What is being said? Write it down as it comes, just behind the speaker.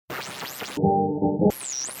And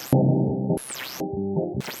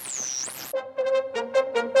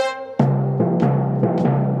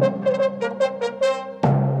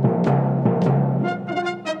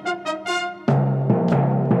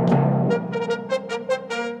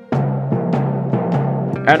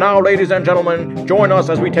now, ladies and gentlemen, join us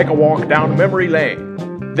as we take a walk down memory lane.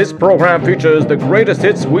 This program features the greatest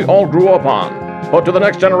hits we all grew up on. But to the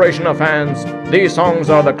next generation of fans, these songs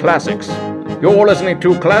are the classics. You're listening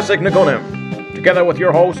to Classic Nigunim, together with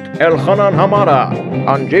your host, Elchanan Hamada,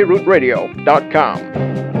 on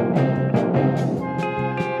jrootradio.com.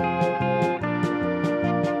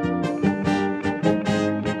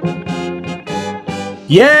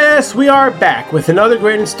 Yes, we are back with another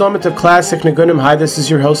great installment of Classic Nigunim. Hi, this is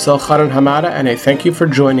your host, Elchanan Hamada, and I thank you for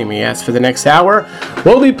joining me. As for the next hour,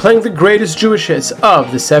 we'll be playing the greatest Jewish hits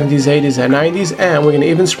of the 70s, 80s, and 90s, and we're going to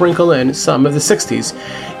even sprinkle in some of the 60s.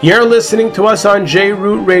 You're listening to us on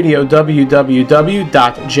JRoot Radio,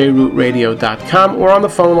 www.jrootradio.com, or on the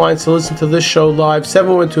phone lines to listen to this show live,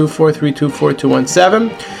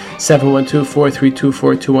 712-432-4217.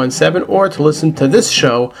 712-432-4217, or to listen to this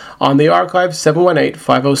show on the archive,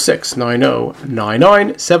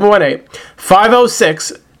 718-506-9099,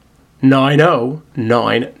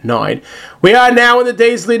 718-506-9099. We are now in the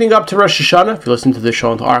days leading up to Rosh Hashana. If you listen to the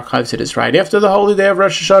show on the archives, it is right after the holy day of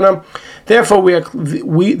Rosh Hashana. Therefore, we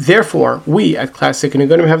at Classic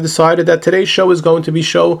Nigunim have decided that today's show is going to be a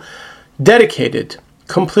show dedicated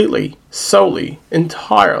completely, solely,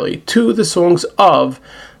 entirely to the songs of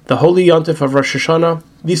the Holy Yontif of Rosh Hashana.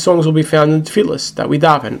 These songs will be found in the tefillas that we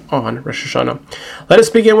daven on Rosh Hashana. Let us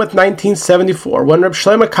begin with 1974, when Reb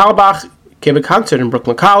Shlomo Carlebach gave a concert in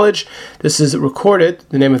Brooklyn College. This is recorded.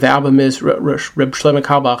 The name of the album is Reb Shlomo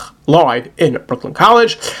Carlebach Live in Brooklyn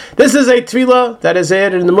College. This is a tefillah that is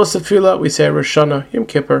added in the Musaf tefillah. We say Rosh Hashanah, Yom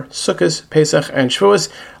Kippur, Sukkot, Pesach, and Shavuos.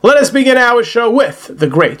 Let us begin our show with the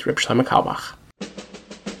great Reb Shlomo Carlebach.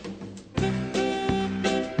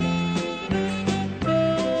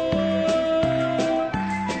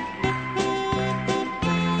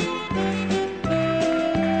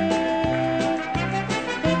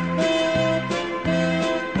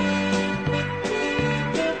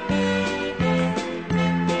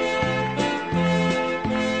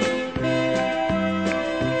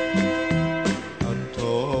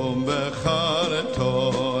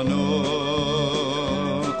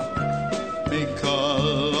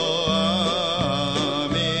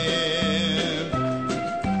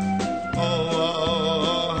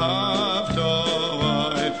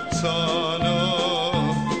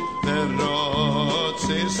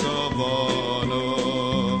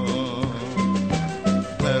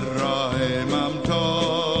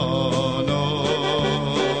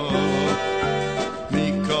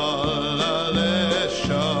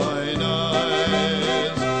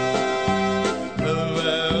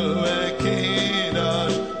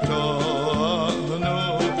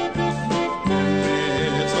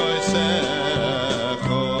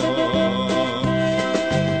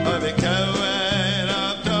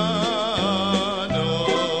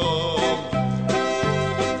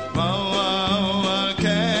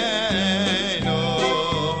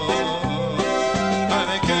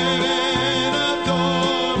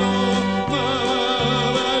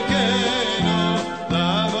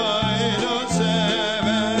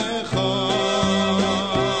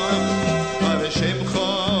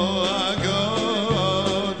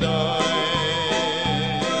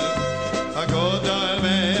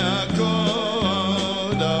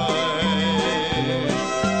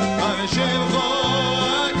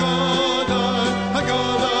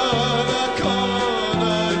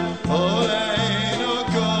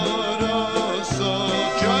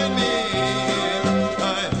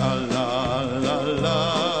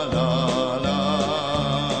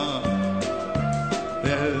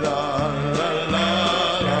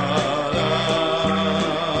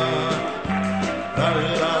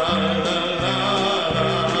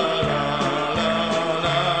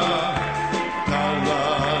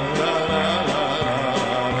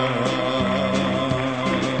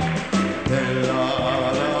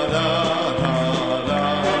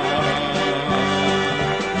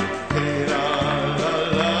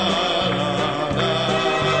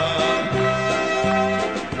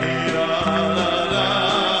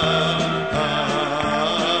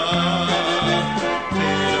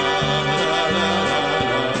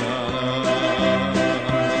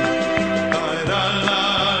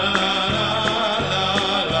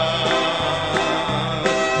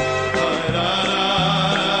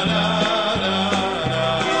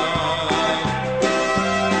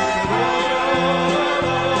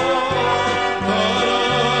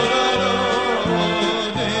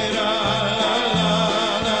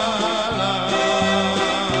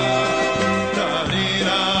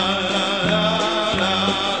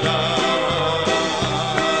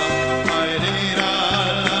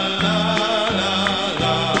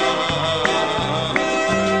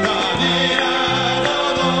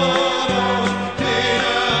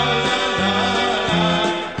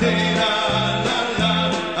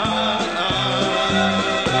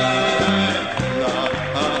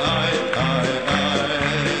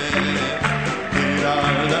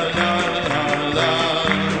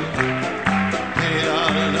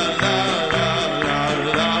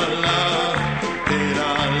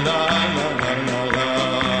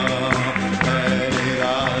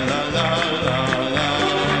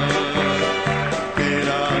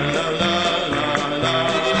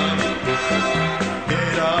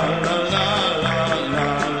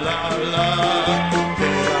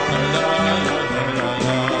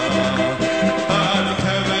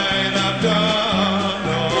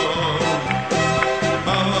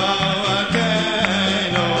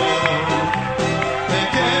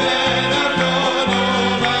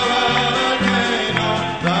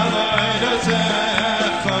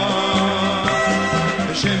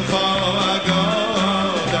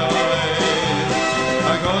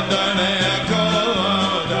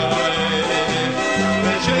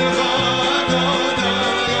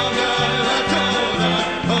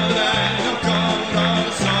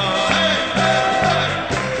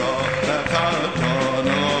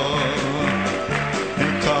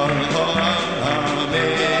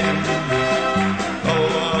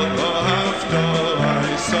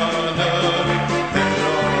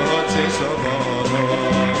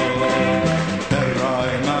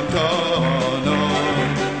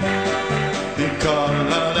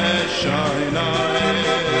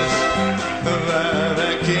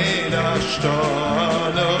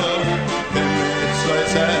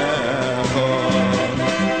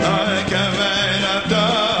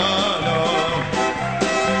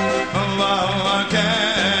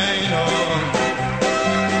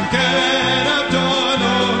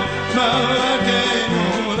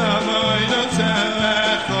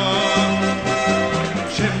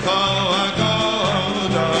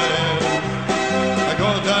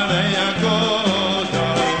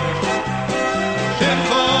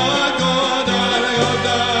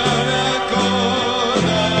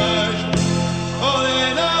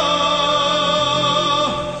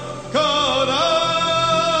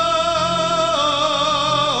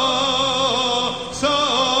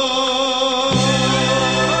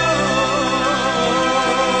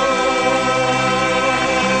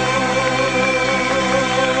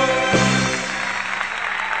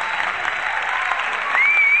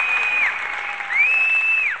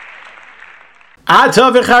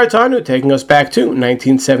 Taking us back to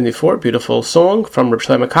 1974, beautiful song from Reb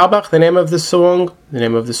Shlomo Carlebach. The name of the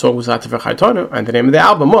song was Ata V'Chartanu, and the name of the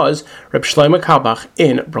album was Reb Shlomo Carlebach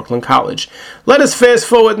in Brooklyn College. Let us fast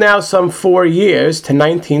forward now some 4 years to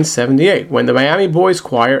 1978, when the Miami Boys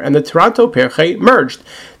Choir and the Toronto Pirchei merged.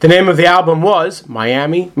 The name of the album was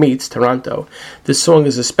Miami Meets Toronto. This song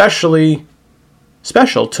is especially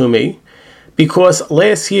special to me, because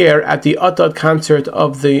last year at the Atad concert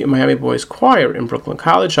of the Miami Boys Choir in Brooklyn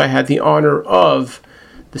College, I had the honor of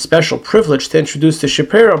the special privilege to introduce the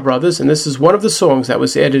Shapiro brothers, and this is one of the songs that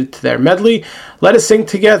was added to their medley. Let us sing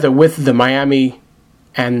together with the Miami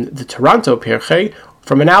and the Toronto Pirchei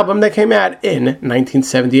from an album that came out in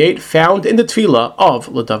 1978, found in the Tefillah of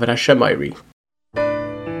LaDavid Hashem Mayri.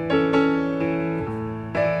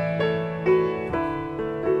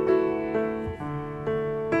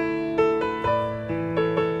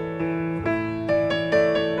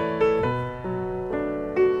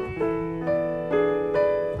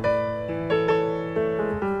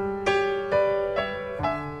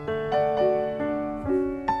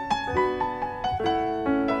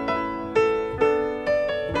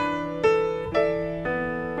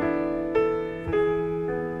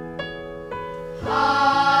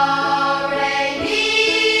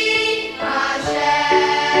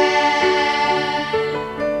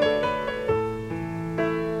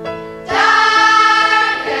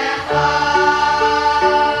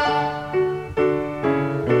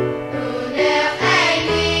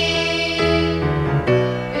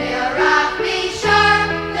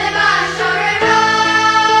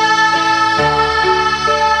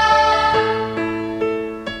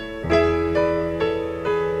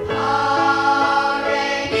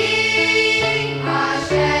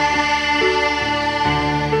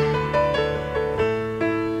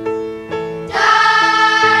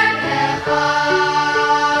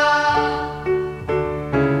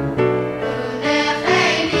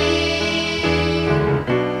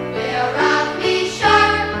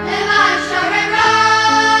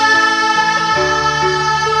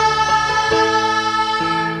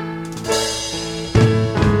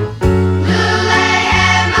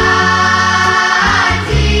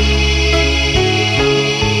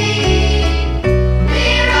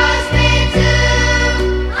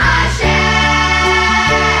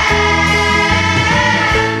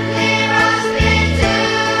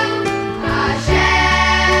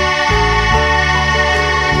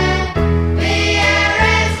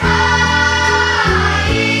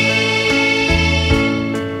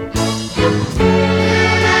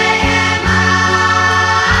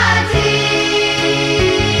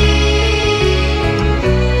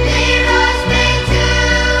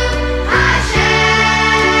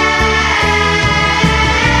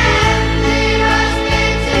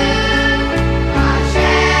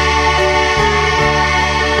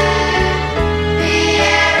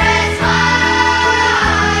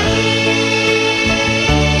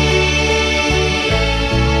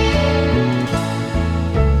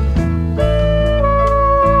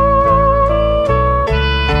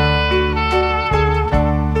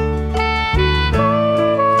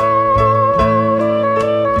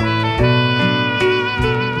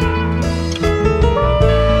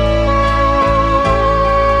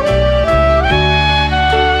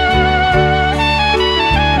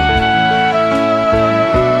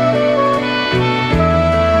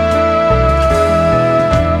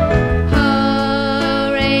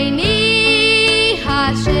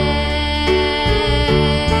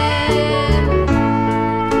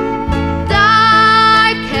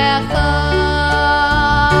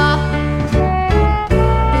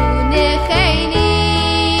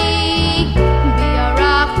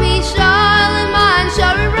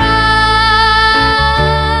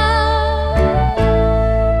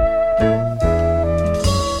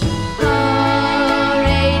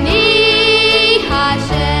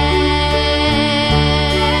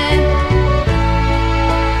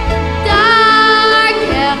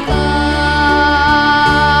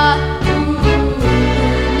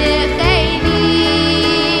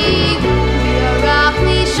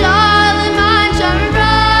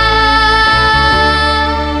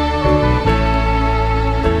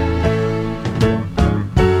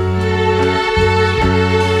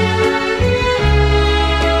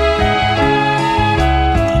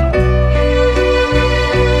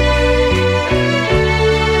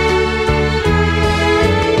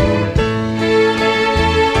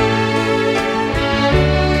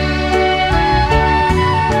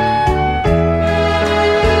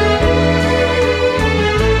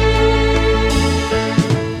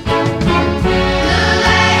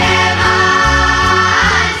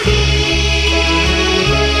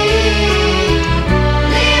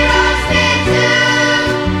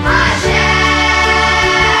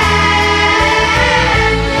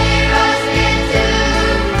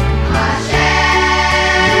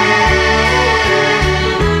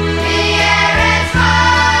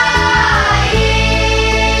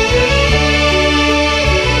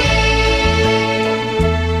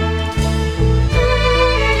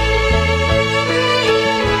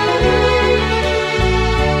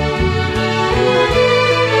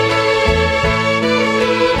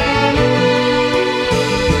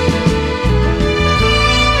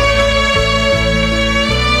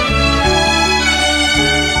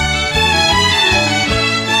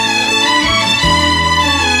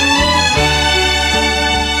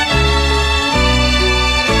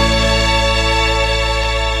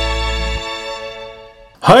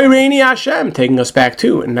 Hi Rainy Hashem, taking us back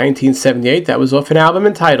to 1978. That was off an album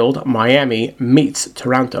entitled Miami Meets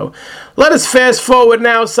Toronto. Let us fast forward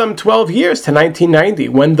now some 12 years to 1990,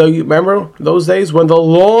 when remember those days when the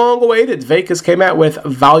long-awaited Vekas came out with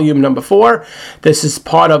volume number 4. This is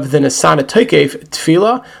part of the Nesana Toikev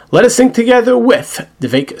Tefillah. Let us sing together with the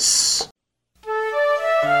Vekas.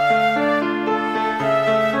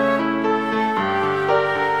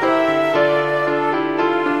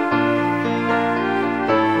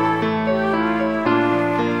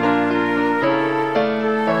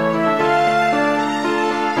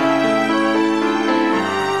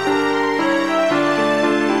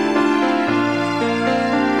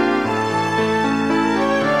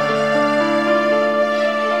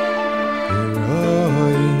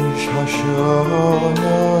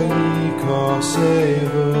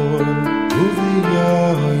 Hashana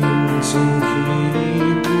uviyayin zinki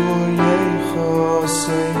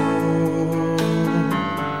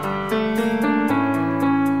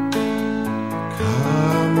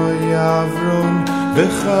kama yavron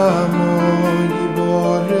v'chama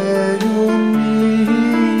yiboreyun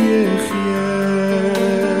yechye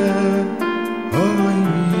ay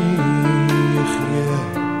yechye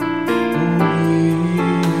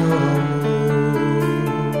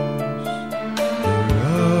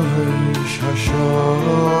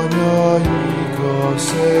Hashana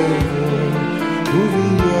yikasevon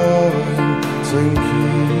uviyayin zinki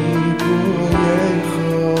boyechasemon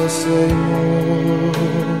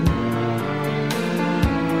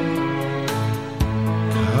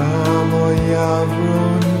kama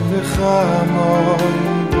yavron v'chama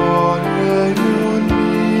yiboreyun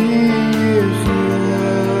yechye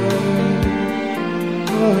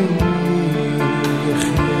ay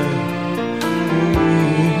yechye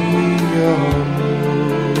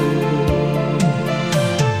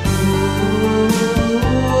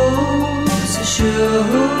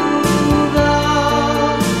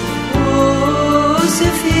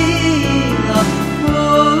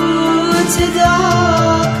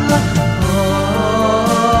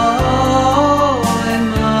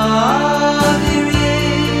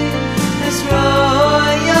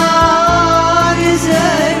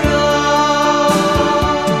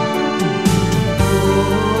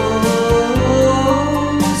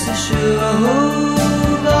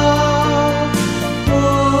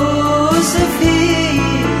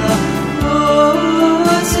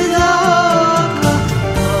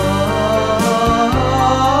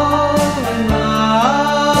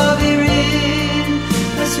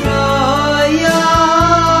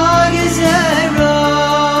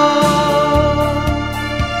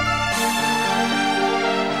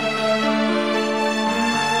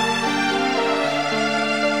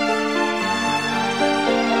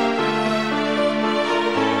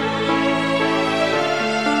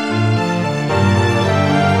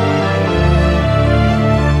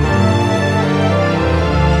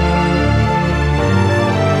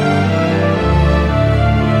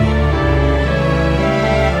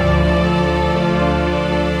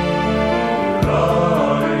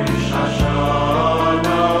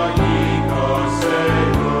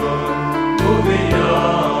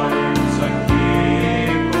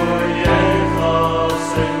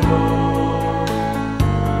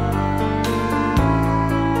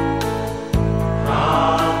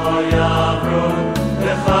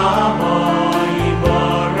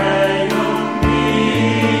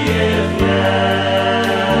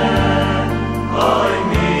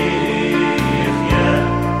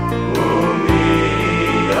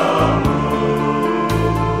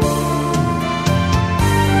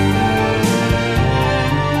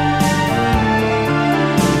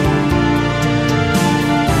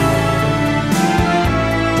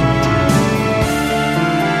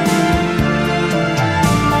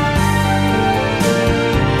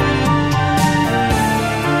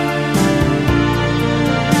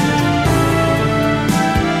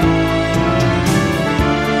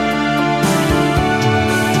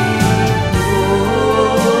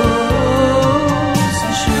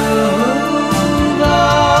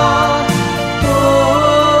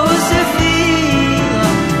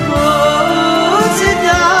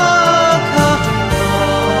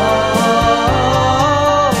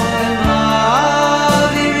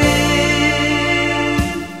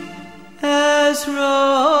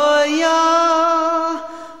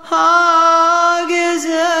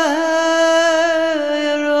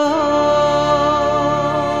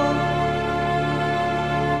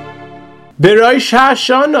Rosh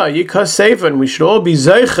Hashana Yikasevon. We should all be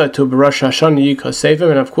zeicha to Rosh Hashana Yikasevon,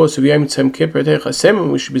 and of course, if Yom Tzem Kippur Teichasem,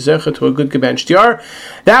 we should be zeicha to a good gebenched yar.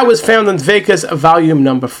 That was found in Vekas volume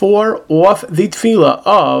number 4, off the Tefillah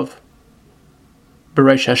of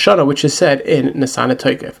Rosh Hashana, which is said in Nisan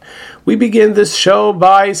Toikev. We begin this show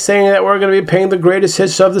by saying that we're going to be playing the greatest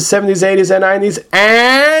hits of the 70s, 80s, and 90s,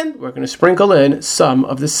 and we're going to sprinkle in some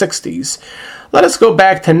of the 60s. Let us go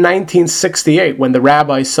back to 1968 when the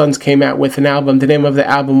Rabbi's Sons came out with an album. The name of the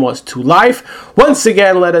album was To Life. Once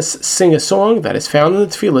again, let us sing a song that is found in the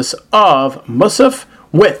Tefillas of Musaf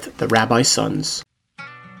with the Rabbi's Sons.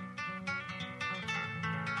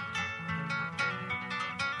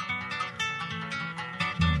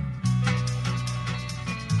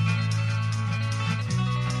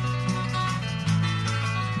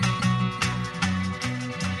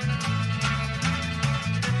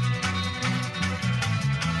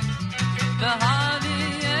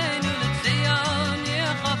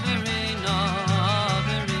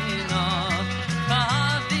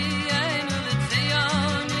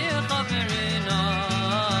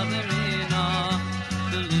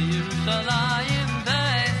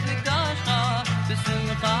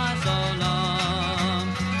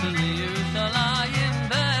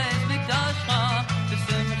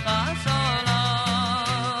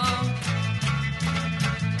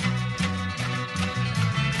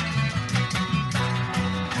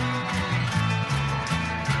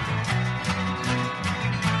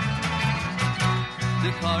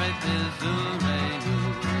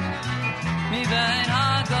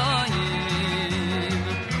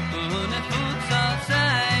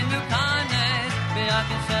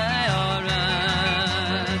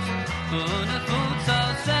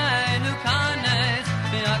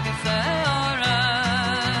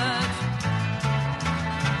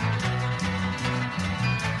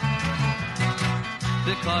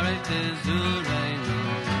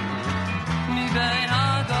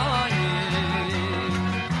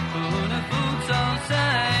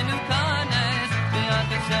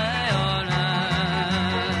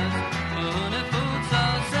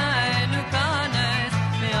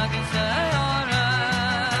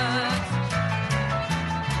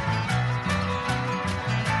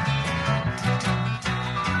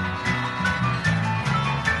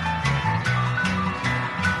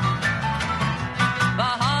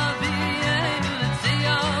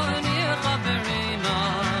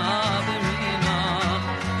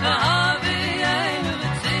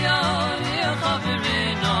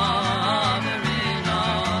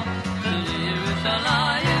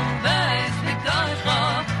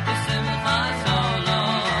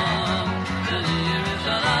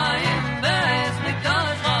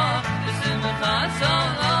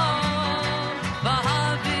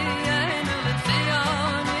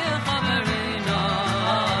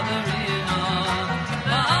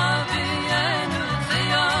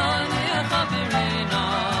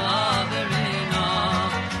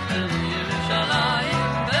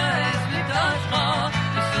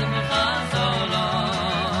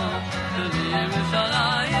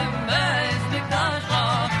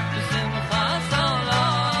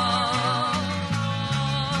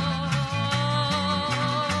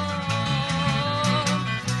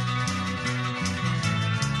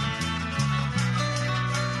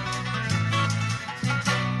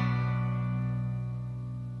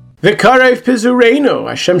 V'karev Pizureinu,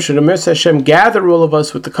 Hashem Shadamis, Hashem gather all of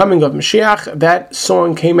us with the coming of Mashiach. That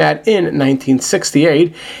song came out in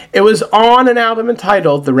 1968. It was on an album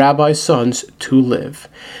entitled The Rabbi's Sons to Live.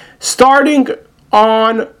 Starting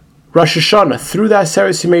on Rosh Hashana, through the Aseret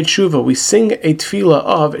Yimei Tshuva, we sing a tefillah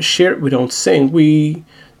of Shir. We don't sing, we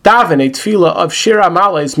daven a tefillah of Shir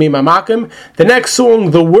Amalais Mimamakim. The next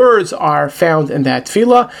song, the words are found in that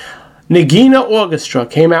tefillah. Nagina Orchestra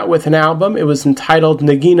came out with an album. It was entitled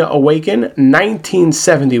Nagina Awaken,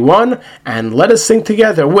 1971. And let us sing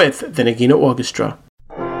together with the Nagina Orchestra.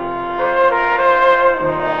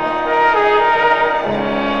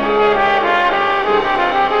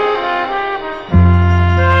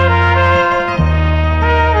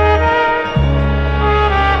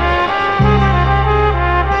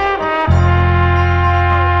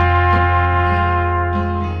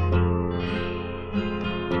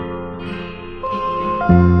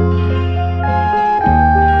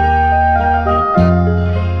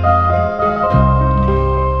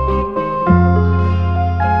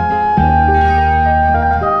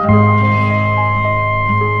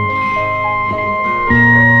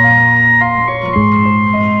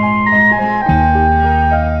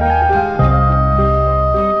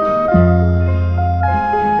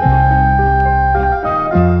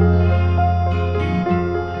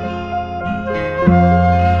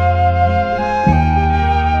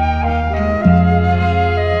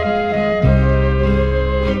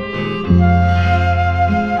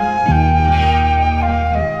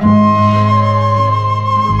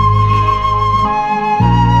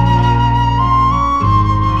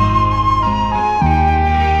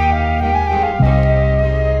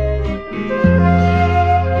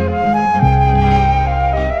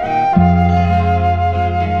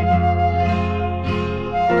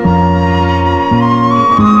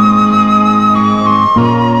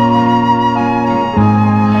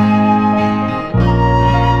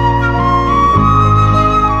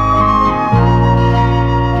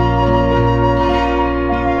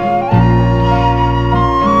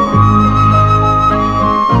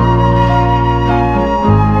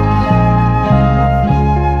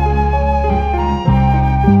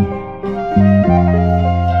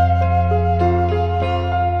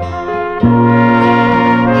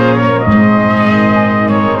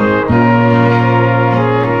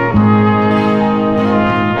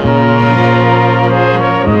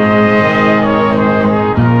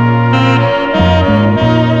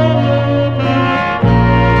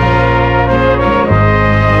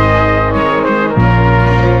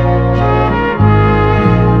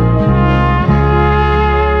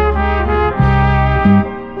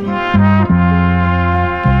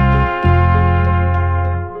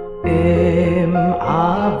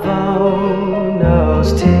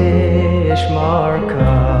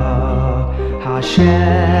 Marka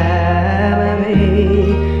Hashem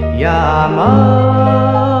Yamad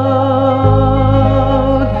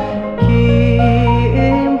Ki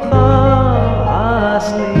Imcha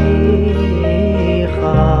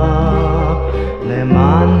Aslicha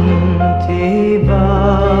Leman Tivarei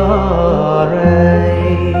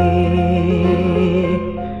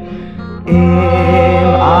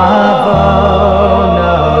Im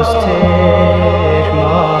Avonos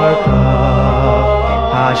Tishmarka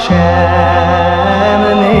Hashem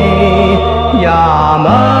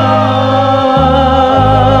Yamad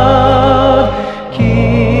Ki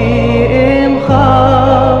Imcha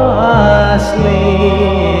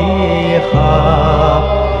Aslicha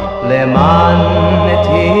Leman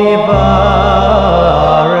Tivarei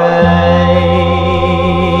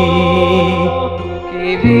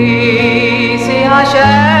Kivisi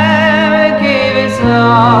Hashem Kivisa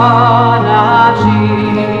Nafshi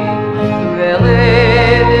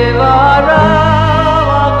Velev Divarav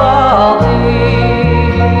Avalti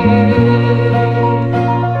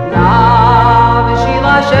Nafshi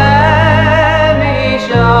Lashem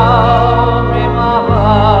Yishomrim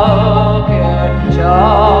Lavoker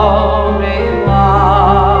Shomrim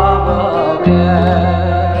Lavoker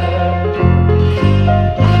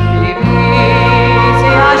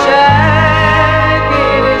Kivisi Hashem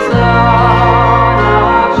Kivisa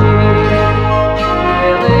Nafshi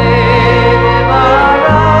Velev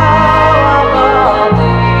Divarav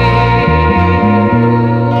Avalti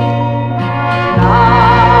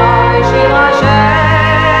Nafshi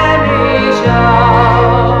Lashem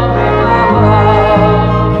Yishomrim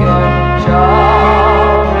Lavoker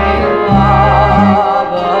Shomrim Lavoker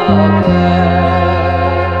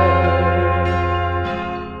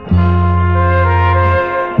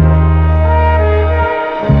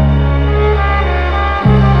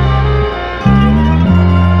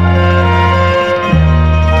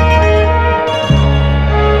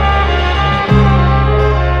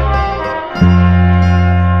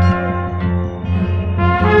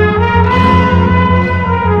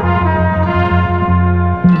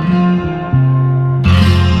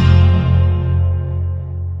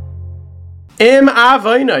Im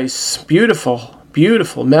Avonos,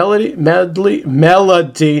 beautiful melody,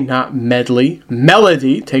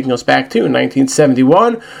 taking us back to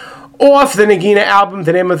 1971. Off the Nagina album,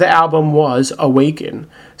 the name of the album was Awaken.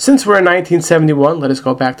 Since we're in 1971, let us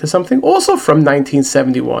go back to something also from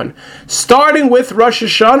 1971. Starting with Rosh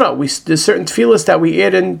Hashana, there's certain tefillas that we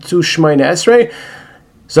add into Shemayna Esrei.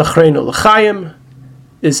 Zachreinu L'chaim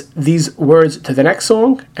is these words to the next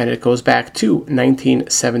song, and it goes back to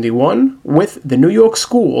 1971 with the New York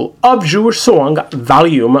School of Jewish Song,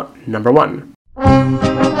 Volume Number 1.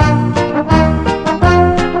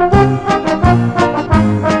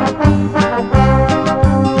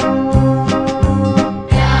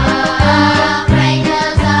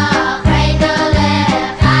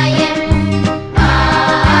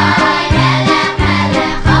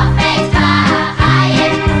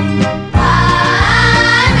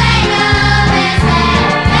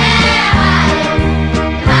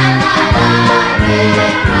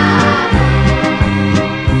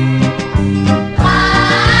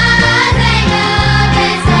 Bye.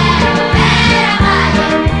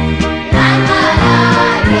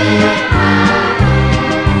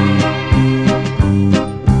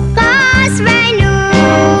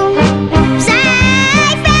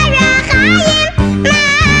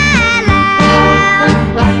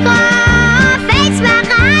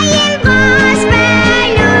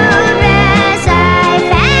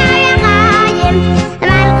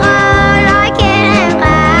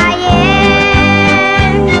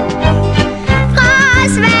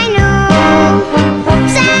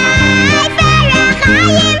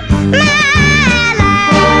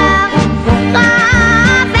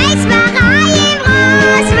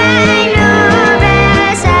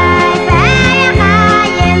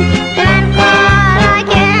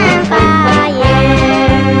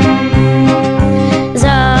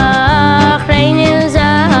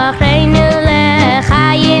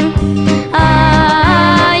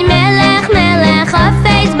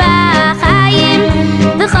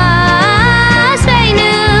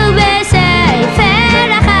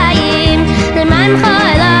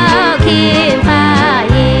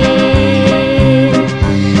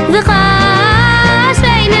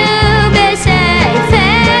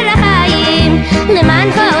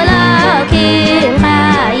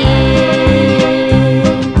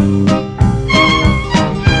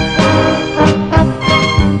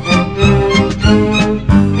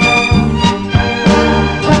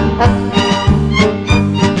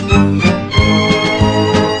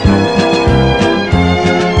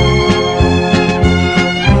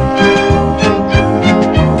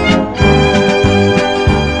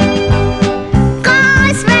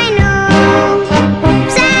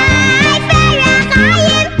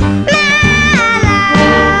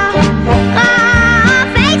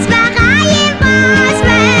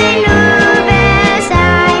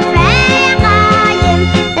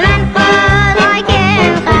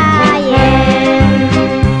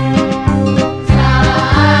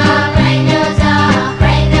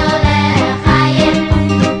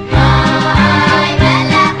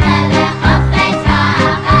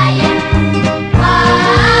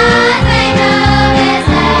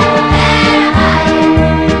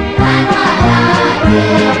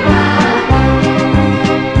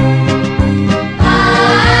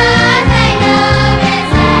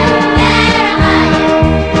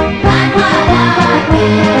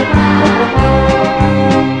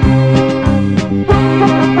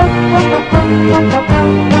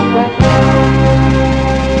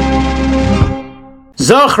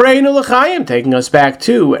 Zachreinu L'chaim, taking us back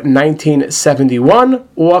to 1971,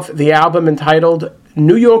 off the album entitled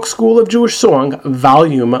New York School of Jewish Song,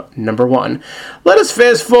 Volume Number 1. Let us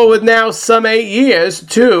fast forward now some 8 years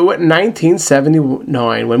to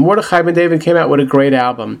 1979, when Mordechai Ben David came out with a great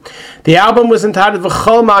album. The album was entitled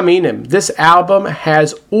V'chol Ma'aminim. This album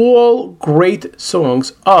has all great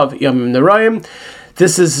songs of Yomim Noraim.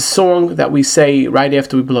 This is a song that we say right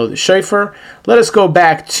after we blow the shofar. Let us go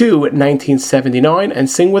back to 1979 and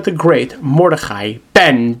sing with the great Mordechai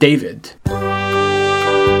Ben David.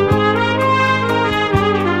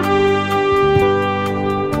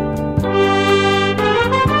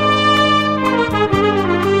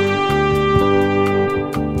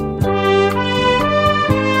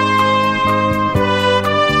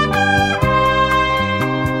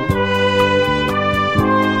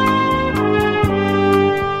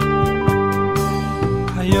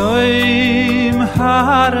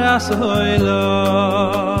 Haras oilam,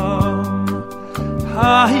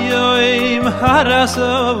 hayoim haras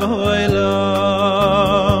oilam,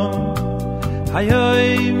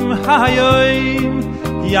 hayoim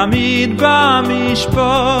yamid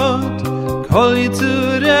b'mishpat, kol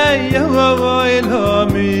yitzurei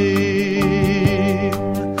oilamim,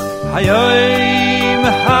 hayoim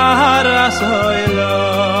haras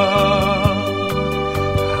oilam,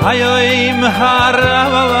 hayoim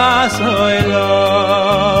haras oilam.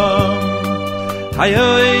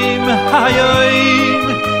 Hayoim, hayoim,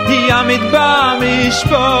 yamid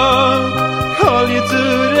b'mishpat, kol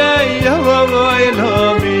yitzurei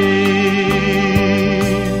oilamim.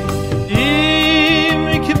 Im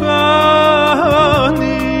kibanim,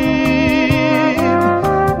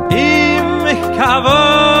 im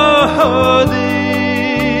kavodim,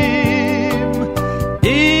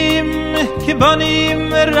 im kibanim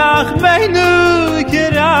rachmeinu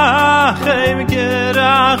kerachem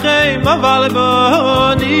kerachem aval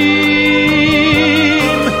bonim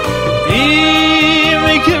im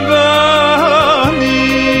kibanim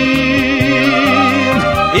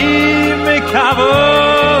im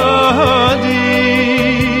kavodim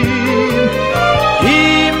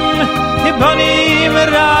im kibanim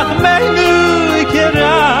rachmeinu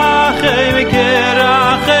kerachem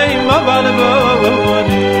kerachem aval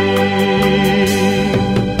bonim.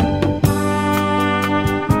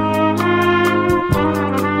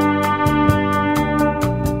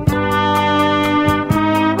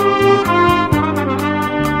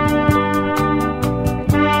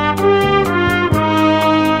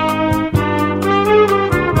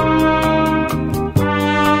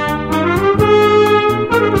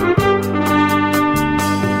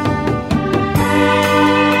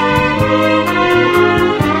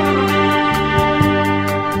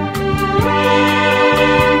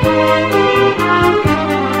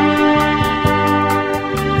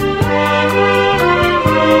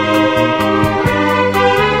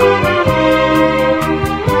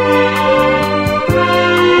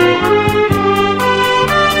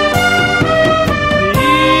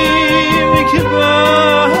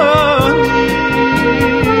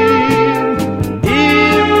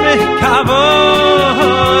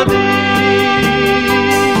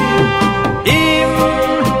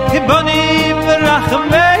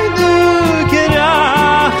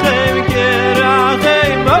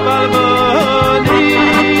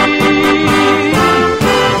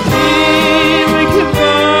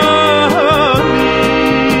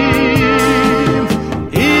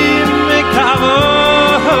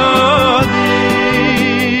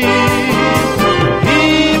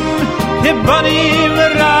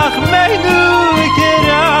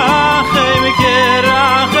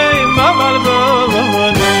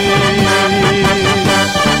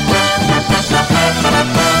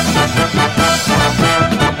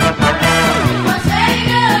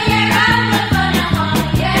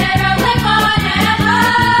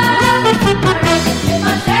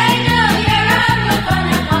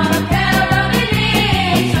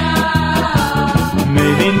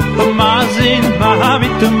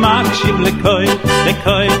 Makshib lekoy,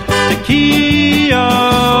 lekoy, tekiyo,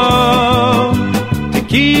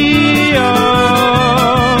 tekiyo,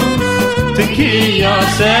 tekiyo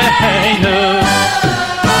seinu.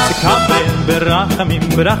 Tekabel berachamim,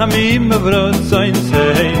 berachamim avrot zoin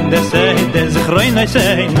sein, de zichroinai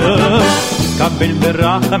seinu. Tekabel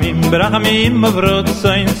berachamim, berachamim avrot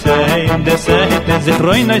zoin sein, de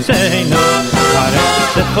zichroinai seinu.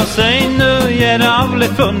 Sechoseinu yerav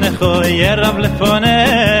lefonecho, yerav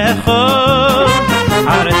lefonecho.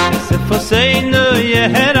 Aresh sechoseinu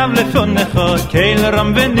yerav lefonecho, keil ram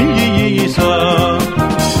v'niso.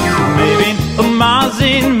 Mevin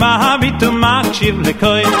umazin mahabit umakshiv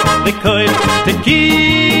lekoil, lekoil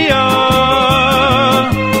tekiyo,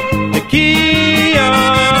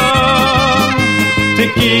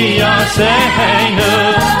 Seinu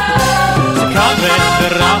Kavet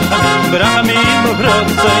berachamim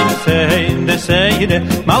uvrotzain Seide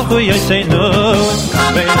Malchu Yoseinu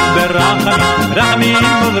Kavet berachamim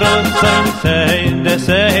uvrotzain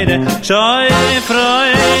Seide Shoy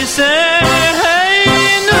Froi Seinu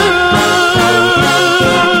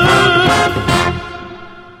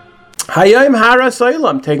Hayom Hara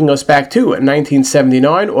Soilam, taking us back to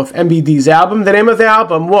 1979 off MBD's album. The name of the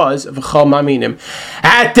album was V'chol Maminim.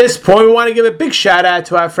 At this point, we want to give a big shout out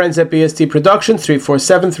to our friends at BST Productions,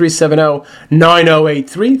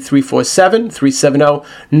 347-370-9083,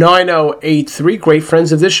 347-370-9083. Great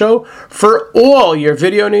friends of this show. For all your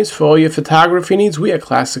video needs, for all your photography needs, we at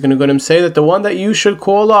Classic and Agunim say that the one that you should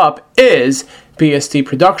call up is BST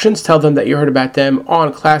Productions. Tell them that you heard about them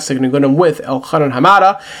on Classic and Agunim with Elchanan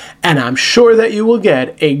Hamada, and I'm sure that you will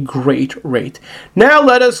get a great rate. Now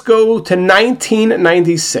let us go to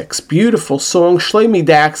 1996. Beautiful song. Shlomi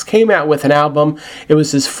Dax came out with an album. It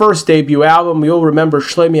was his first debut album. We all remember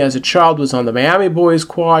Shlomi as a child was on the Miami Boys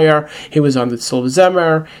Choir. He was on the Silver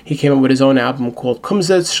Zemer. He came out with his own album called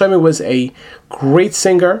Kumzitz. Shlomi was a great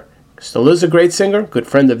singer. Still is a great singer, good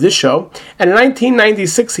friend of this show. And in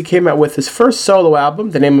 1996, he came out with his first solo album.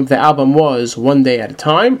 The name of the album was One Day at a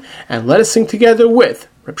Time. And let us sing together with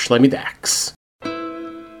Reb Shlomi Dax.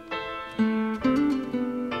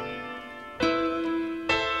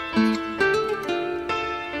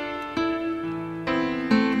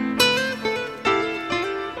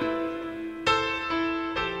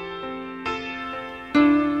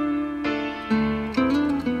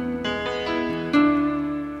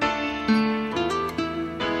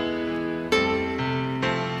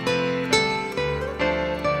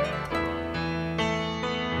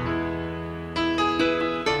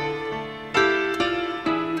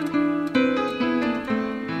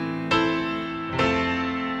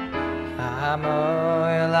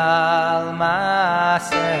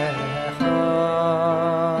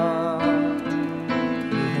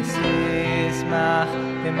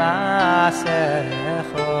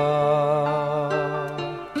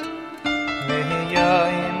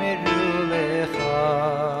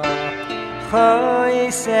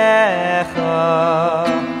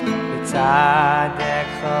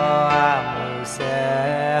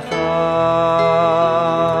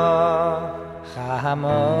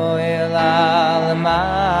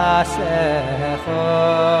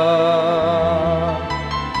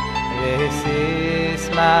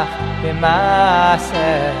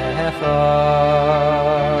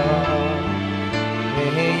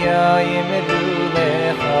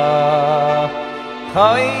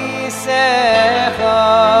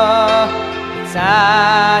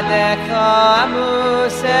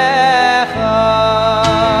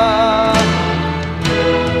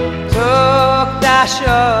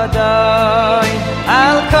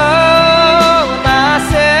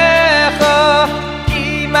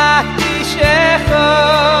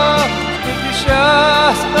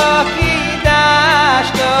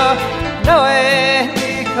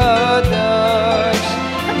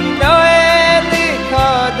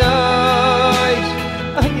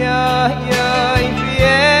 Ay, ay, ay,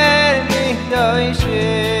 bien, mi doy,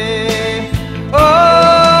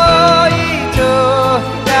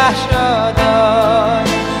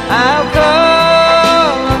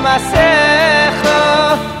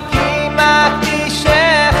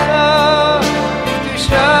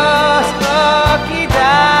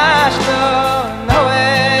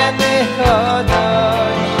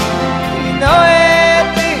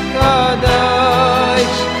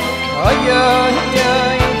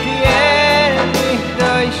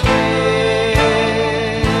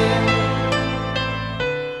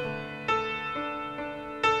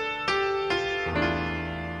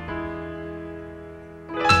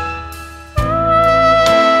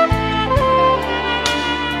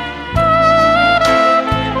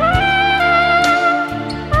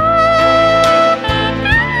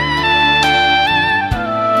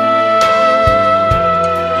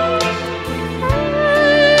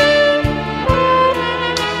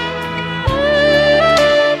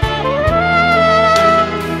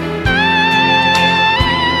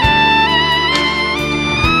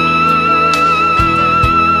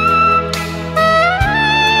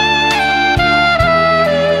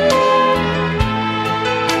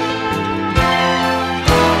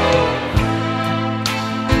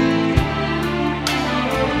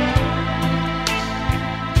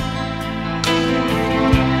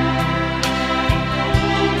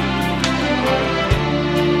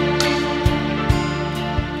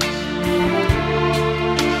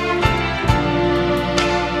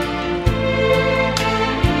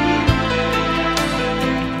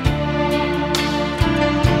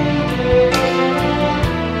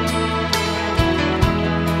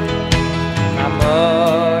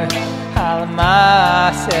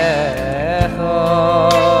 b'maasecho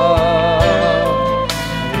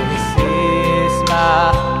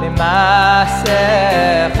v'tismach b'maasecho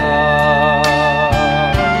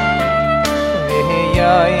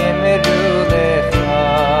v'hiyomeru lecha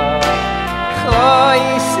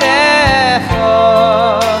choisecho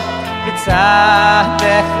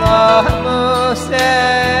v'tzaddecho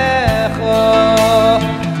musecho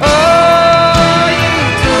oy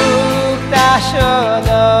tuk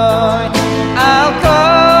dashodoi al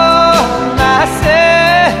kol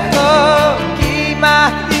maasecho ki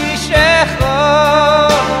makdishecho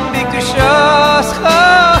b'kedushocho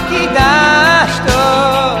kidashto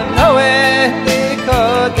noeli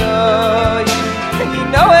kodosh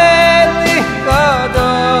noeli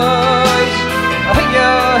kodosh oy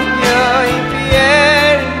oy oy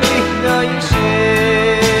pier mi no yisheh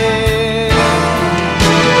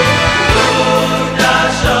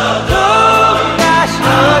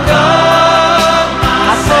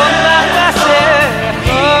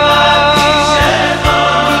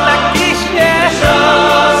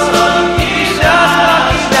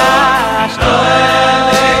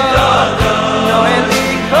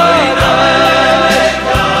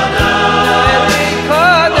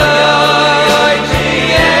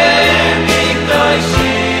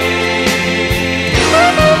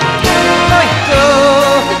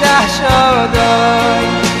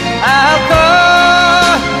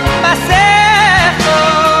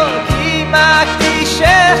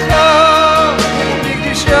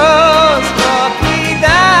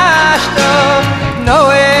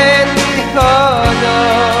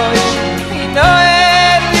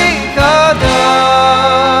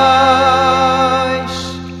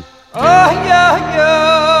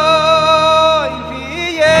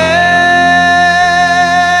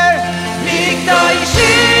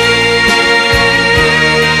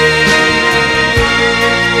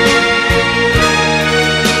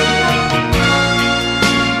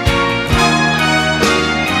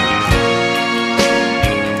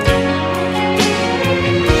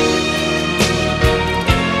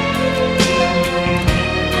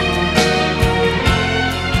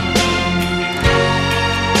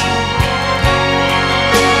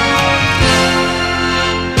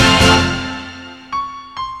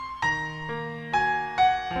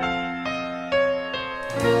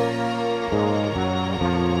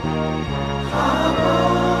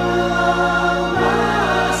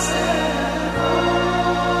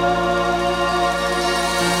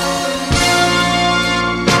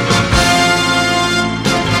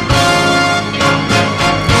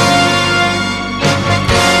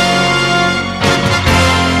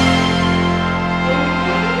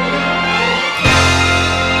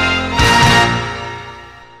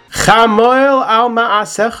Chamoel al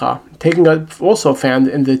Ma'asecha, also found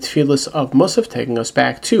in the Tefillas of Musaf, taking us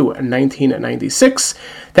back to 1996.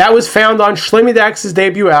 That was found on Shlomi Dax's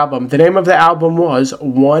debut album. The name of the album was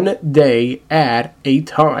One Day at a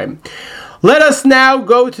Time. Let us now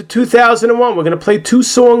go to 2001. We're going to play two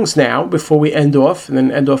songs now before we end off, and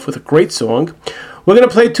then end off with a great song. We're going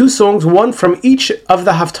to play two songs, one from each of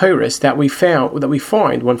the Haftarahs that we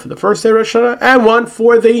find, one for the first day Rosh Hashanah and one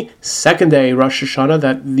for the second day Rosh Hashanah.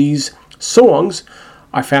 That these songs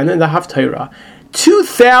are found in the Haftarah.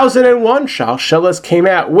 2001, Shal Shelas came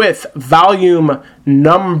out with volume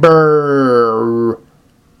number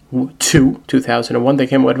 2. 2001, they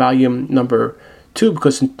came out with volume number 2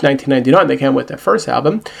 because in 1999 they came with their first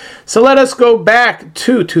album. So let us go back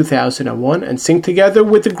to 2001 and sing together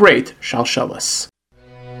with the great Shal Shelas.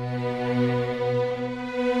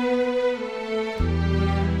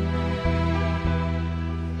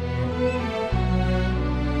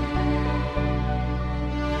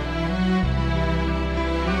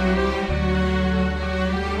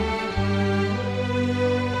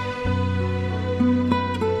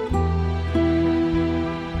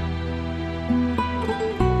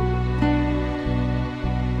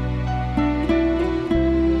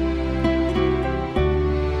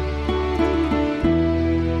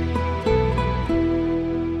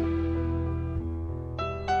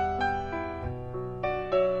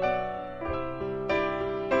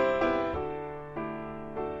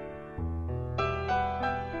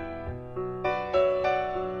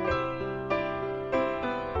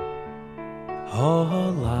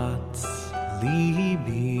 Holatz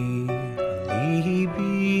libi,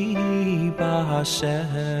 libi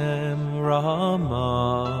b'Hashem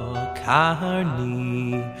Rama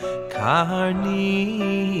karni,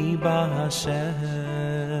 karni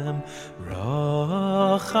b'Hashem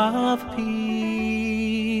Rochav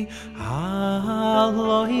pi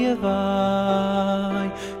halo yevai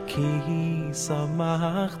ki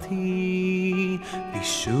samachti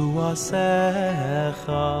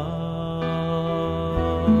Bishuasecha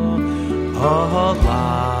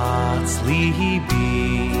Olatz libi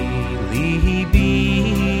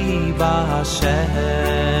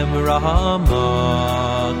B'Hashem Rama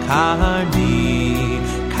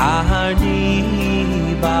Karni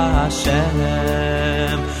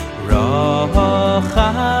B'Hashem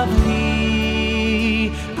Rochavli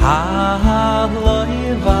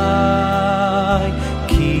Ha'loivai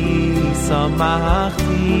Ki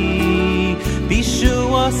samachti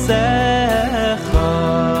Bishuasecha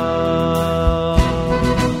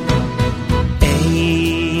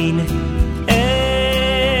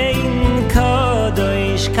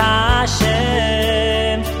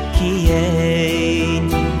Kashem ki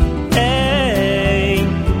ein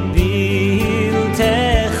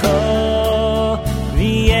biltecho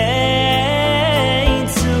v'ein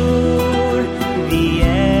tzur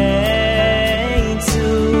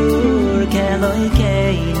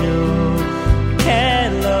keloikeinu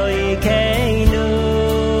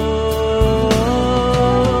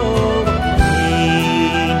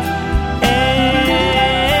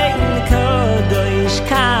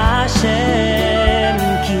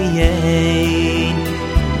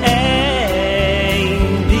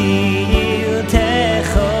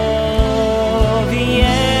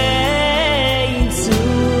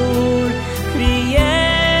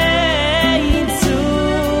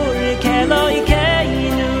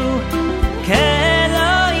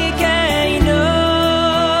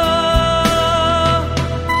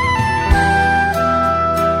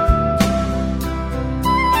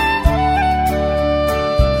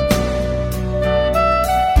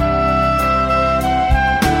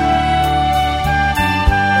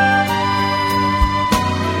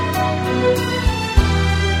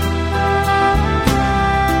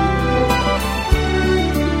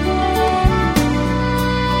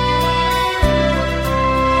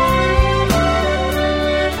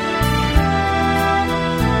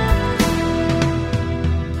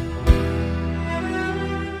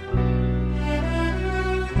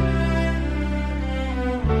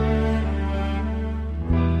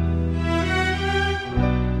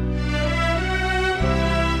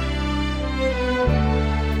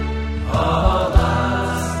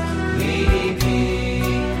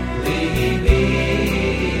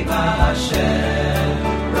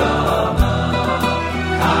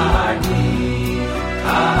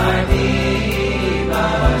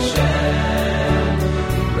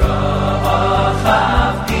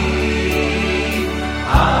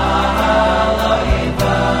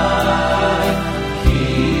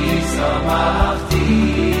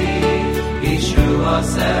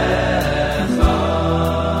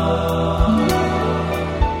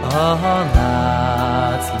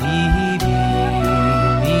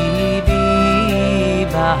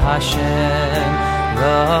Hashem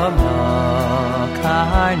Rama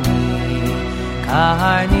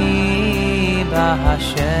Karni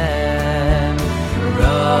B'Hashem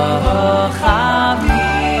Rochavi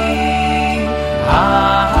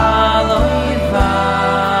Ha'aloivai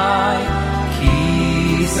Ki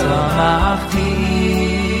samachti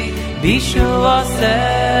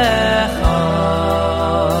Bishuasecha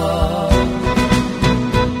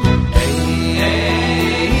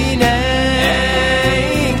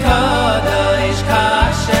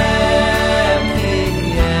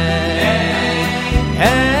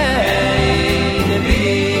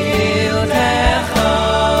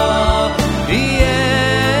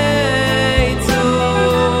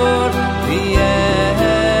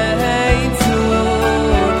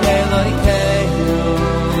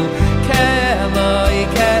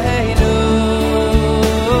Keloikeinu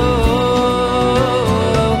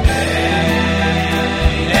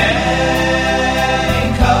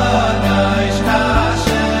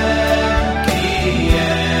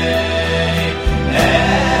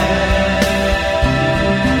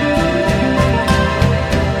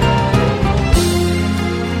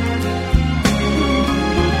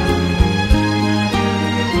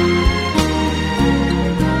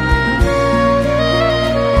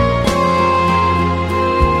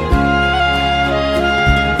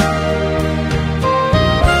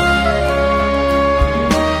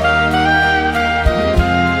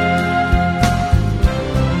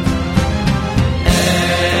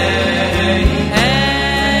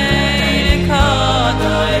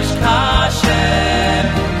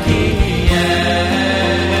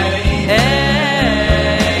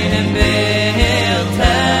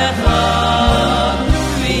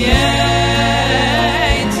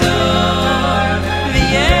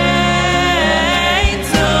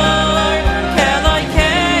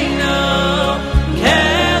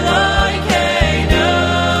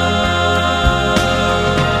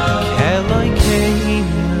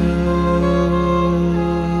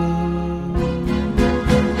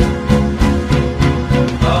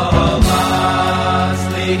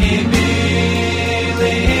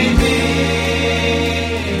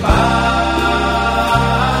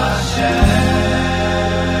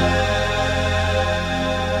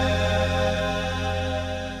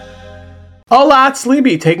Olatz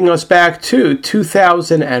Libi taking us back to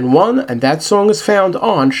 2001, and that song is found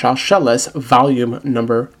on Shalsheles volume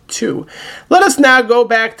number 2. Let us now go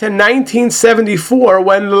back to 1974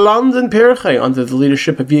 when London Pirchei, under the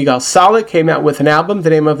leadership of Yigal Saleh, came out with an album. The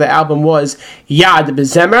name of the album was Yad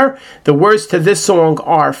B'Zemer. The words to this song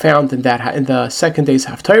are found in the second day's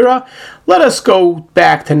Haftarah. Let us go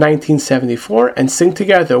back to 1974 and sing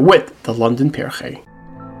together with the London Pirchei.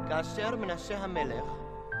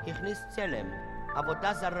 הכניס צלם,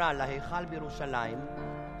 עבודה זרה להיכל בירושלים,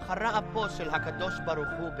 חרה אפו של הקדוש ברוך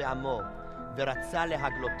הוא בעמו, ורצה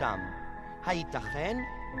להגלותם. הייתכן?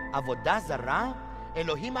 עבודה זרה?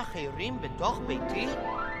 אלוהים אחרים בתוך ביתי?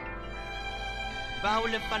 באו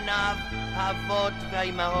לפניו האבות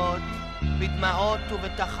והאימהות, בדמעות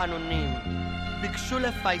ובתחנונים, ביקשו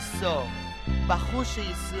לפייסו, בחו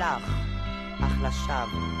שיסלח, אך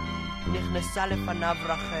לשווא. נכנסה לפניו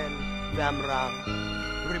רחל ואמרה,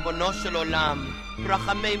 ריבונו של עולם,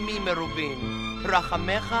 רחמי מי מרובין,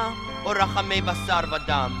 רחמך או רחמי בשר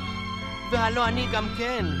ודם? והלא אני גם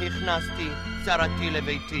כן הכנסתי צרתי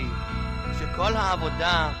לביתי, שכל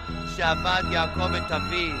העבודה שעבד יעקב את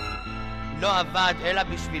אבי לא עבד אלא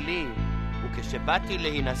בשבילי, וכשבאתי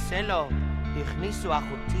להינשא לו, הכניסו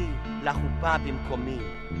אחותי לחופה במקומי,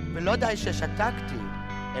 ולא די ששתקתי,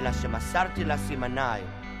 אלא שמסרתי לה סימני.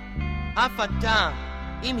 אף אתה,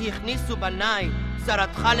 אם הכניסו בניי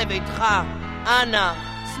צרתך לביתך, אנא,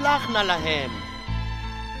 סלח נא להם.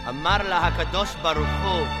 אמר לה הקדוש ברוך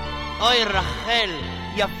הוא, אוי רחל,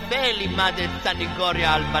 יפה לימדת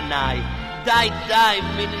סניגוריה על בניי. די,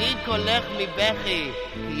 מנעי קולך מבכי,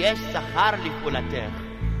 כי יש שכר לפעולתך.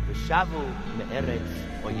 ושבו מארץ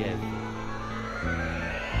אויב.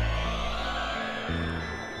 מבקר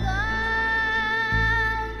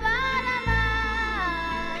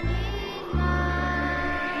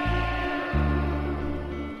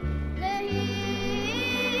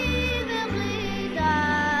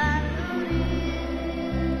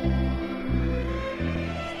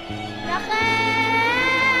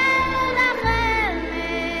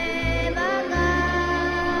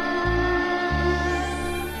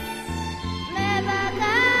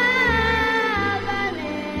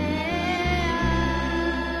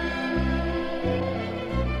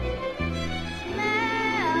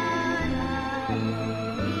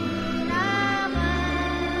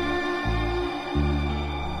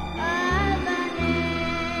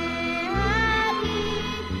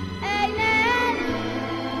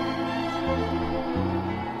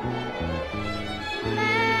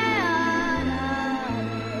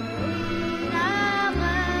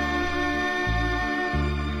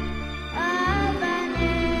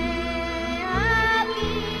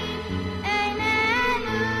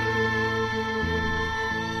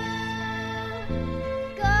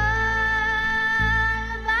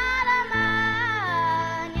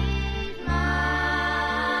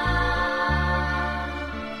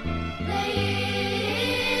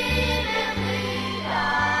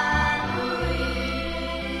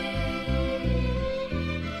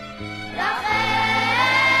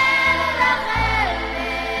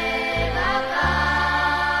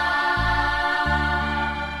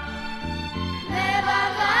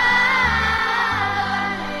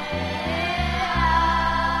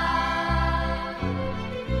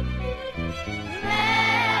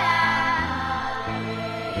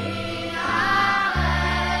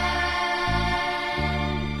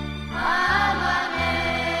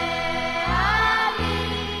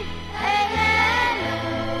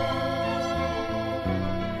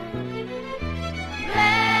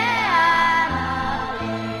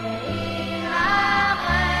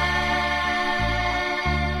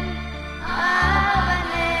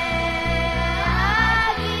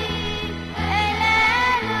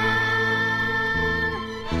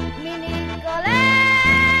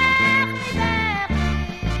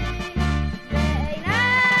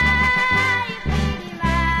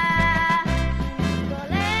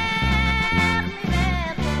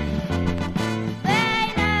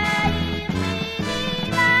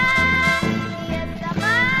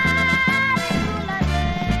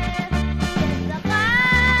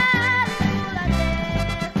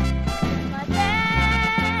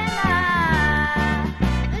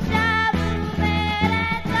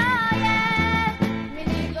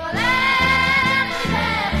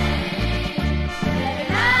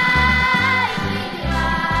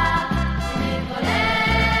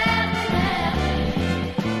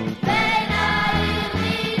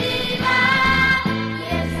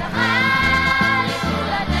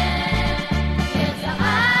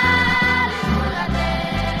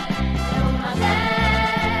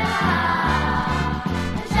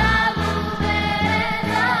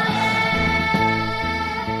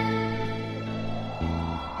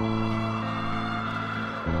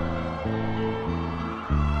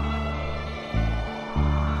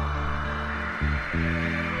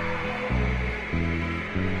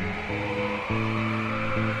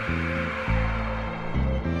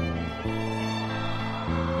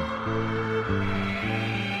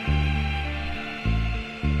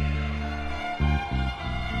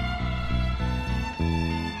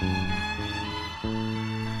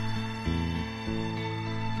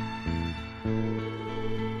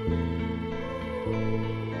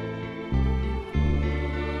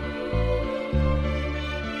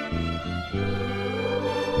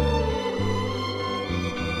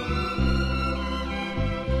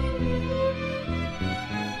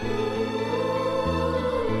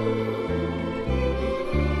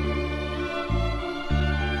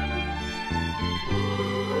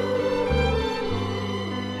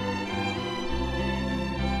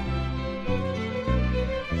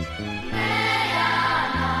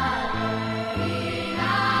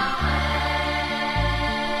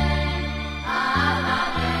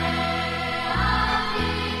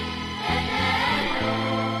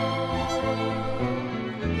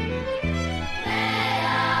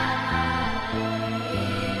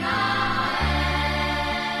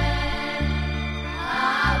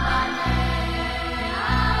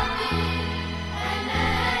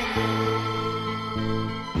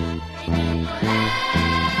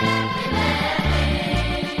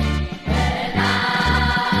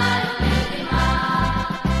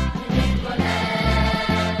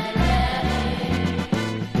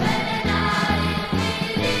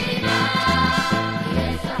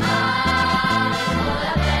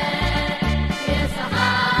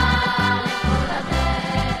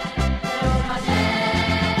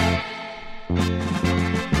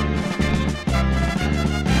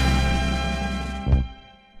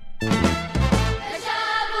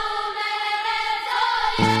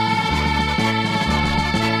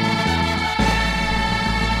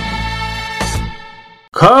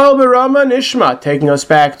Kol Barama Nishma, taking us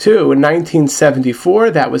back to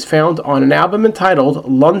 1974. That was found on an album entitled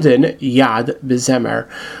London Yad B'Zemer.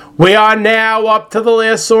 We are now up to the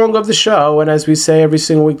last song of the show, and as we say every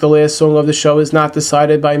single week, the last song of the show is not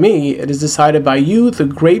decided by me. It is decided by you, the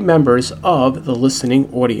great members of the listening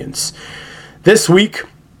audience. This week,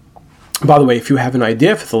 by the way, if you have an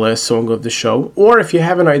idea for the last song of the show, or if you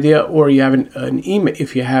have an idea, or you have an email,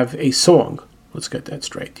 if you have a song, let's get that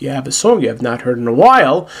straight. You have a song you have not heard in a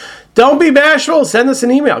while, don't be bashful. Send us an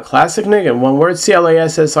email, classicniggin, one word,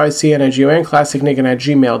 CLASSICNIGON,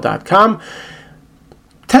 classicniggin@gmail.com.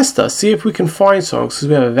 Test us, see if we can find songs, because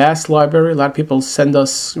we have a vast library. A lot of people send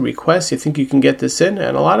us requests. You think you can get this in,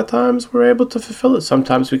 and a lot of times we're able to fulfill it.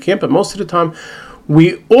 Sometimes we can't, but most of the time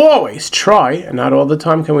we always try, and not all the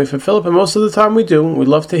time can we fulfill it, but most of the time we do. We'd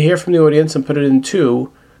love to hear from the audience and put it into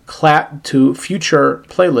future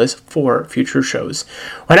playlists for future shows.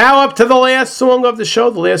 We're now up to the last song of the show.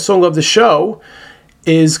 The last song of the show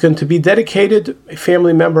is going to be dedicated. A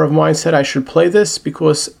family member of mine said I should play this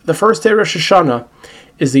because the first day of Rosh Hashana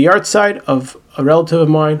is the yahrzeit of a relative of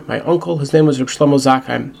mine, my uncle. His name was Reb Shlomo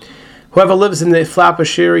Zakheim. Whoever lives in the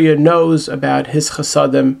Flatbush area knows about his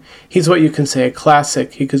chasadim. He's what you can say a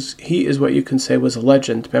classic. He is what you can say was a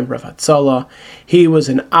legend, member of Hatzalah. He was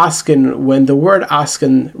an Askin when the word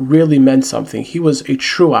Askin really meant something. He was a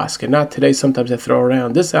true Askin. Not today, sometimes they throw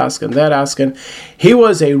around this Askin, that Askin. He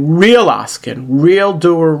was a real Askin, real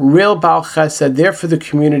doer, real Baal Chesed, there for the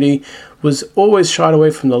community, was always shied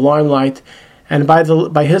away from the limelight. And by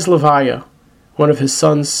his Levaya, one of his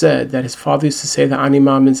sons said that his father used to say the Ani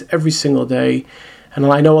Mamins every single day. And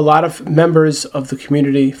I know a lot of members of the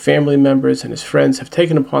community, family members and his friends, have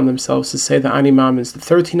taken upon themselves to say the Ani Mamins, the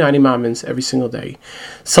 13 Ani Mamins, every single day.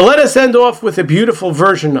 So let us end off with a beautiful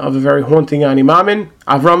version of a very haunting Ani Mamin.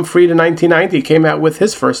 Avram Fried in 1990 came out with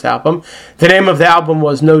his first album. The name of the album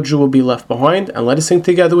was No Jew Will Be Left Behind. And let us sing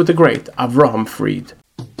together with the great Avram Fried.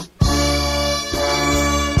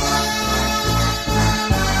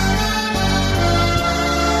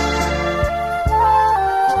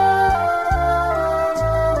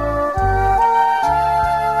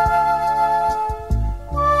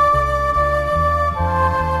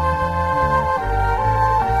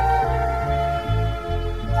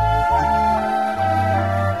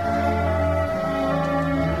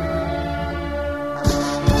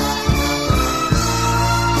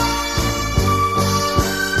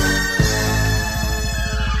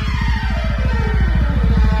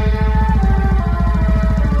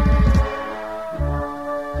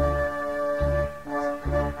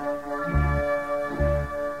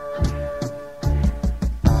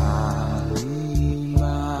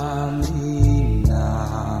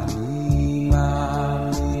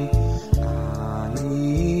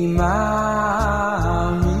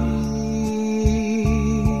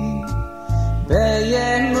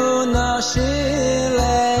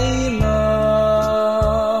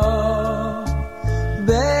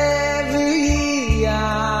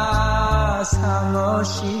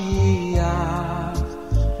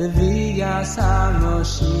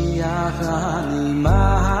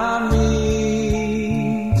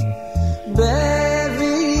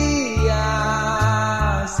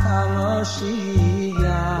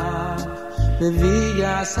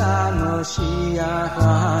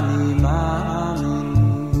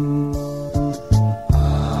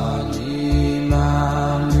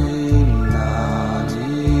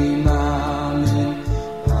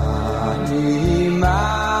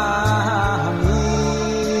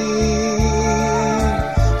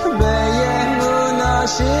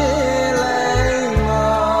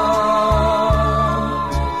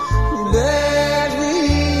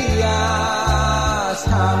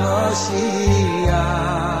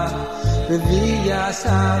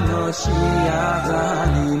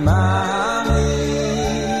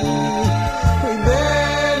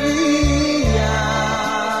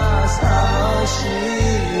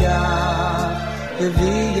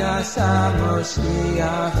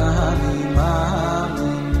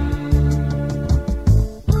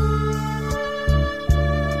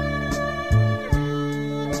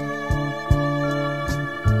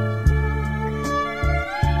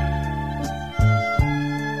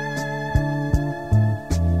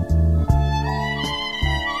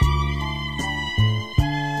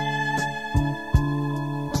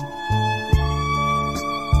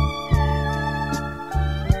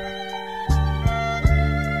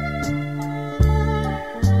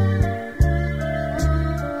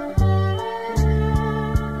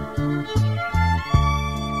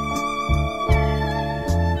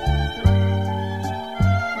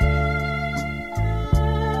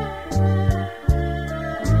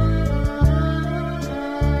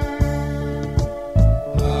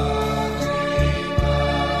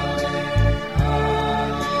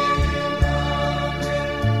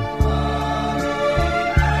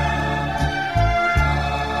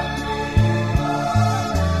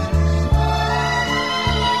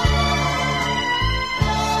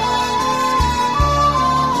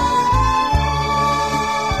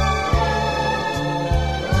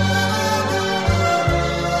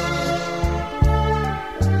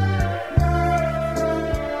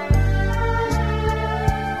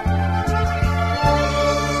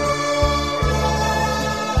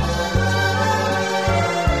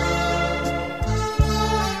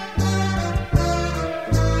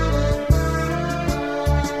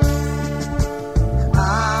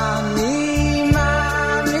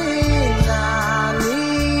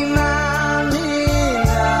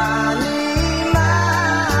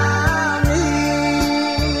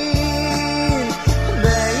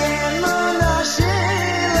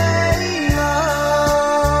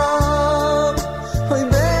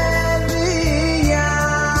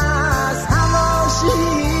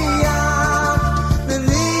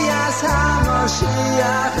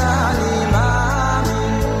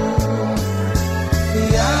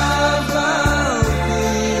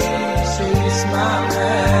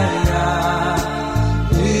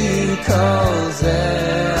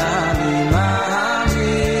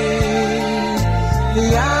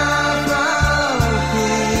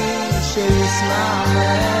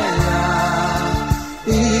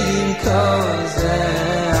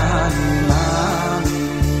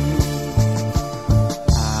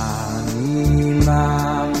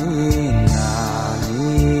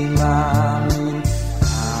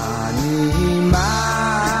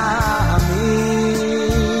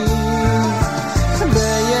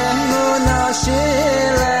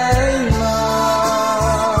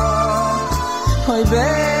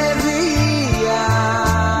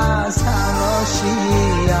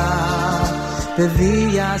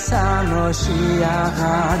 Bevias HaMoshiach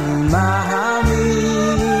Ani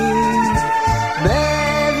Mahamin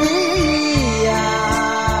Bevias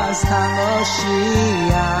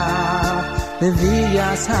HaMoshiach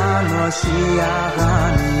Bevias HaMoshiach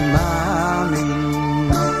Ani Mahamin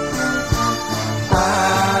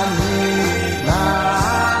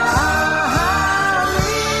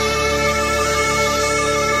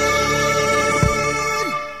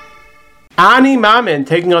Ani Mamin,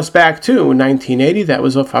 taking us back to 1980. That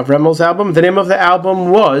was off Avremel's album. The name of the album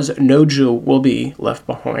was No Jew Will Be Left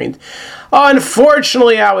Behind.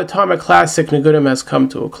 Unfortunately, our Atomic Classic Nigunim has come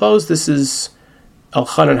to a close. This is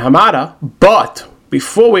Elchanan Hamada. But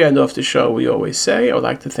before we end off the show, we always say, I would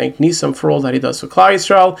like to thank Nisam for all that he does for Klal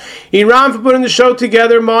Yisrael, Iran for putting the show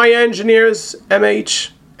together, my engineers, MH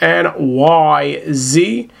and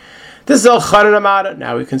YZ. This is Elchanan Hamada.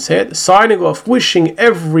 Now we can say it. Signing off, wishing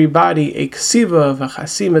everybody a ksiva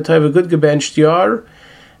v'chasima tov, a good gebencht yar.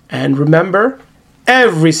 And remember,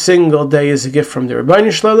 every single day is a gift from the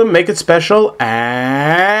Rebbeinu Shalom. Make it special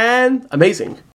and amazing.